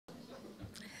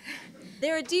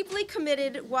They're a deeply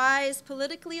committed, wise,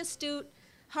 politically astute,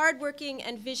 hardworking,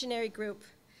 and visionary group.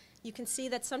 You can see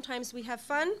that sometimes we have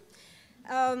fun,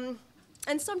 and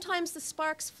sometimes the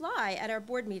sparks fly at our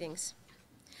board meetings.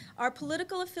 Our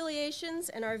political affiliations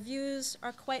and our views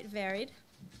are quite varied.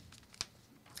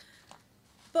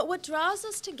 But what draws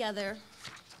us together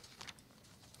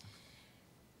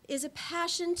is a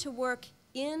passion to work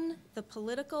in the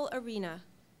political arena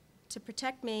to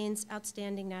protect Maine's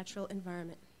outstanding natural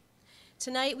environment.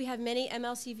 Tonight we have many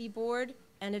MLCV board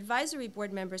and advisory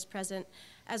board members present,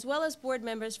 as well as board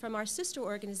members from our sister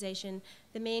organization,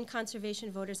 the Maine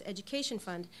Conservation Voters Education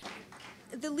Fund.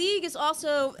 The League is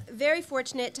also very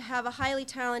fortunate to have a highly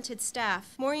talented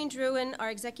staff. Maureen Druin,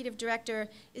 our executive director,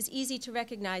 is easy to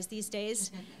recognize these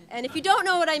days. And if you don't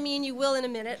know what I mean, you will in a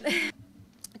minute.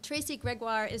 Tracy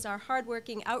Gregoire is our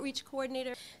hardworking outreach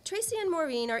coordinator. Tracy and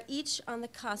Maureen are each on the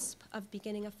cusp of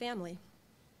beginning a family.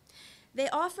 They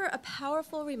offer a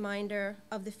powerful reminder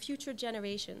of the future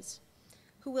generations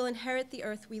who will inherit the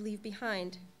earth we leave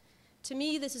behind. To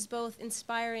me, this is both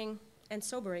inspiring and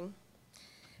sobering.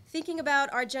 Thinking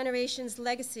about our generation's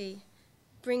legacy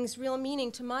brings real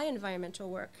meaning to my environmental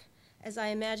work, as I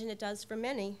imagine it does for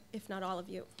many, if not all of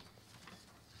you.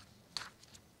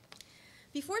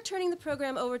 Before turning the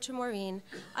program over to Maureen,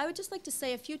 I would just like to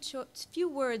say a few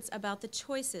words about the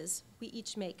choices we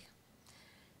each make.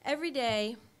 Every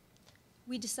day,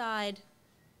 we decide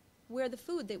where the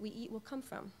food that we eat will come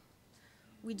from.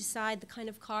 We decide the kind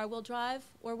of car we'll drive,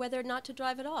 or whether or not to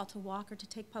drive at all, to walk or to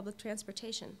take public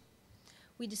transportation.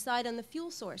 We decide on the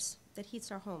fuel source that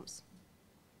heats our homes,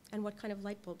 and what kind of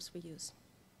light bulbs we use.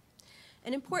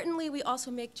 And importantly, we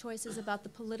also make choices about the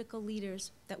political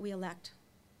leaders that we elect.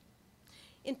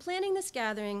 In planning this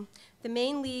gathering, the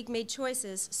Maine League made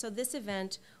choices so this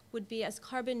event would be as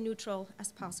carbon neutral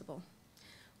as possible.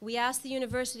 We asked the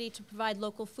university to provide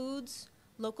local foods,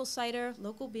 local cider,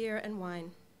 local beer, and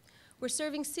wine. We're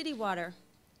serving city water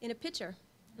in a pitcher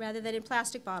rather than in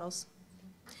plastic bottles.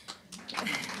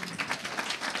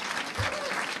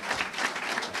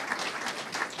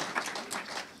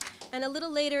 And a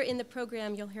little later in the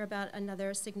program, you'll hear about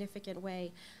another significant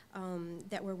way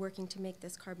that we're working to make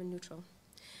this carbon neutral.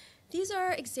 These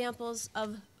are examples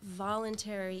of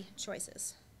voluntary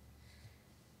choices.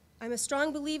 I'm a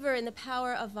strong believer in the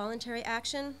power of voluntary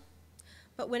action,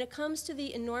 but when it comes to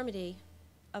the enormity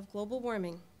of global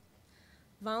warming,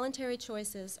 voluntary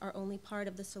choices are only part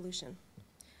of the solution.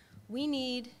 We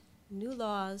need new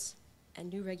laws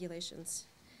and new regulations,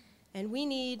 and we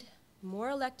need more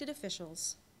elected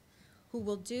officials who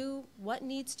will do what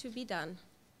needs to be done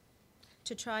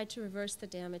to try to reverse the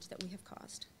damage that we have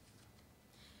caused.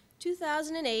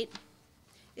 2008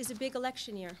 is a big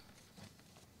election year,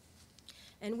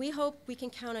 and we hope we can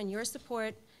count on your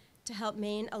support to help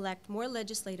Maine elect more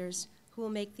legislators who will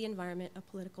make the environment a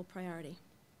political priority.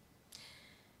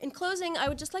 In closing, I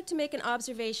would just like to make an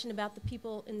observation about the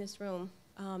people in this room,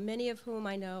 many of whom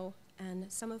I know,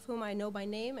 and some of whom I know by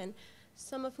name, and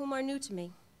some of whom are new to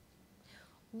me.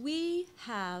 We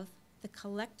have the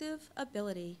collective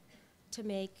ability to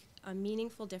make a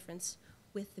meaningful difference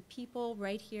with the people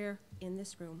right here in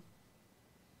this room,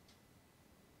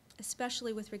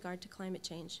 especially with regard to climate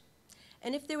change.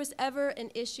 And if there was ever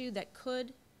an issue that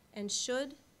could and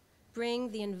should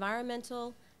bring the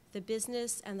environmental, the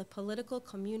business, and the political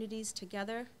communities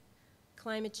together,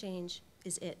 climate change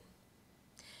is it.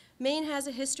 Maine has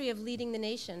a history of leading the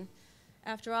nation.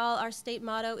 After all, our state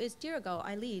motto is "Dirigo,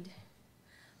 I lead."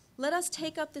 Let us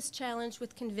take up this challenge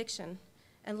with conviction,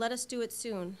 and let us do it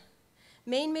soon.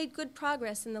 Maine made good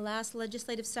progress in the last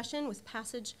legislative session with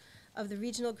passage of the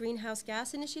Regional Greenhouse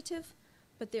Gas Initiative,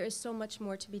 but there is so much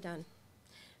more to be done.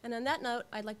 And on that note,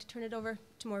 I'd like to turn it over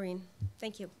to Maureen.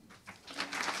 Thank you.